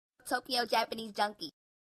Tokyo Japanese junkie.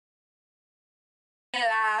 On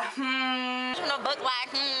a butt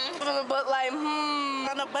like on a butt like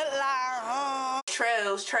on a butt like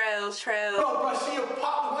Trails. Bro, she a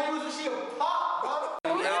pop. Why was she a pop,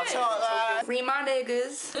 bro? Y'all talk like free my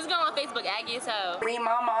niggas. This girl on Facebook aggy as hell. Free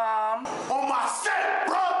my mom. On my set,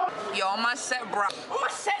 bro. Yo, on my set, bro. On my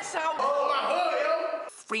set, son. Oh, my hood, yo.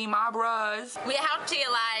 Free my bros. We out here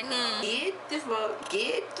like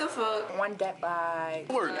Get the fuck. One that by.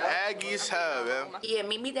 We're aggy as hell, man. Yeah,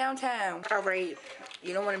 meet me downtown. All right.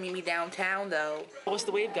 You don't want to meet me downtown, though. What's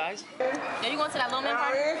the wave, guys? Yeah, you going to that little man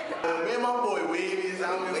party? Me and my boy Wavy's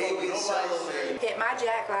out here. Hit my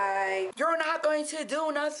jack like, you're not going to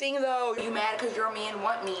do nothing, though. You mad because your man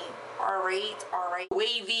want me. All right.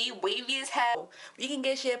 Wavy as hell. We can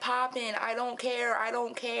get shit popping. I don't care.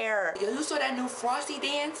 Yo, you saw that new Frosty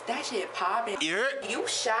dance? That shit popping. Yeah. You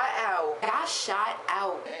shot out. I shot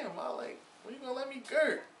out. Damn, like, when you gonna let me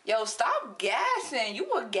dirt? Yo, stop gassing.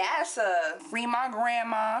 You a gasser. Free my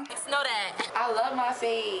grandma. Know that. I love my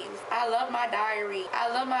faves. I love my diary. I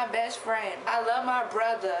love my best friend. I love my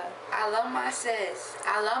brother. I love my sis.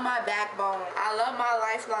 I love my backbone. I love my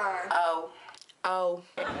lifeline. Oh.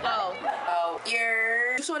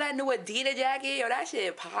 Yeah. You saw that new Adidas jacket? Yo, that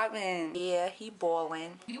shit poppin'. Yeah, he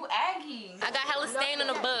ballin'. You aggy. I got hella stain on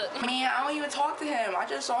the book. Man, I don't even talk to him. I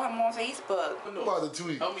just saw him on Facebook. I'm about to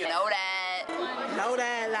tweet. Know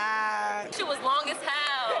that lie. She was long as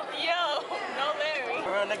hell. Yo, no Larry.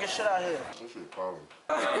 Real nigga shit out here. This shit poppin'.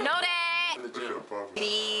 Know that. This shit poppin'.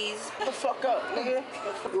 Please. Shut the fuck up, nigga.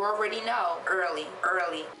 You already know. Early.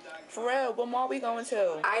 For real, what mall we going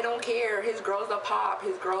to? I don't care. His girl's a pop.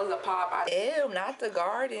 Ew, not the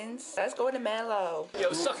gardens. Let's go to Mellow.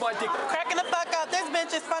 Yo, suck my dick. Cracking the fuck up. This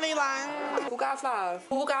bitch is funny line. Who got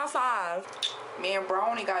five? Man, bro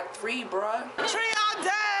only got 3, bruh. Tree all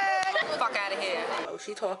day. Fuck out of here. Oh,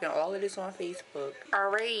 she talking all of this on Facebook. All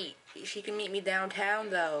right. She can meet me downtown,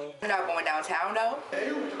 though. You're not going downtown, though? Hey,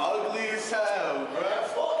 you ugly as hell, bro.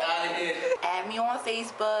 Fuck out of here. Add me on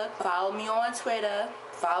Facebook. Follow me on Twitter.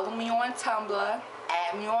 Follow me on Tumblr.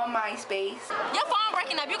 Add me on MySpace. Your phone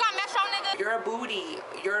breaking up. You got Metro, nigga? You're a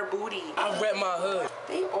booty. I rep my hood.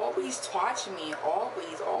 They always twatch me.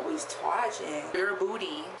 Always twatching. You're a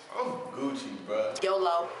booty. I'm Gucci, bro.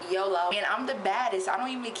 YOLO. Man, I'm the baddest. I don't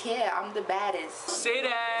even care. I'm the baddest. Say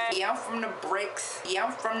that. Yeah, I'm from the Bricks. Yeah,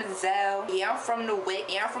 I'm from the Zell. Yeah, I'm from the Wick.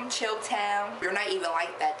 Yeah, I'm from Chilltown. You're not even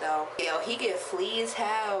like that, though. Yo, he get flea as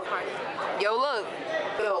hell. Yo, look.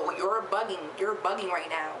 Yo, you're bugging right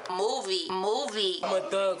now. Movie. I'm a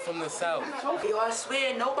thug from the south. Yo, I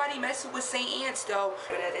swear, nobody messes with St. Ants, though.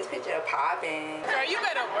 This picture popping. Girl, you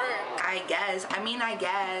better work. I guess.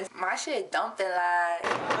 My shit dumping like.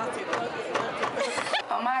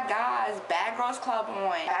 Oh my gosh, Bad Girls Club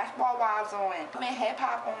on. Basketball Wives on. Hip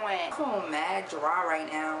Hop on. I'm feeling mad dry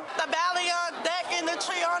right now. The belly on deck and the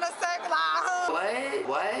tree on the second line.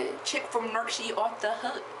 What? Chick from Nerk, she off the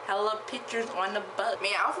hook. Hella pictures on the butt.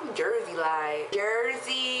 Man, I'm from Jersey, like.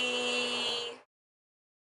 Jersey.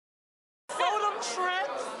 Sold them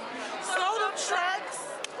tracks.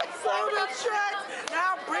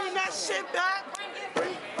 Now bring that shit back.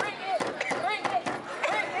 Bring it.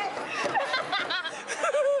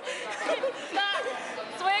 Stop.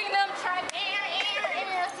 Swing them track.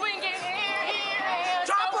 Swing it.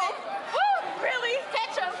 Drop 'em. Woo, really?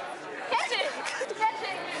 Catch him. Catch it.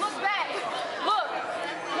 Look back. Look.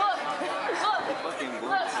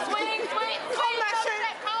 Swing. Call that shit.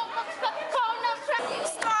 Call them track.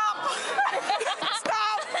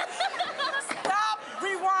 Stop.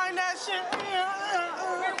 Rewind that shit.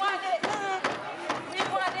 Rewind it.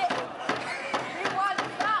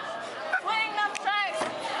 Stop. Swing them tracks.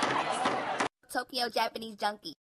 Tokyo Japanese junkie.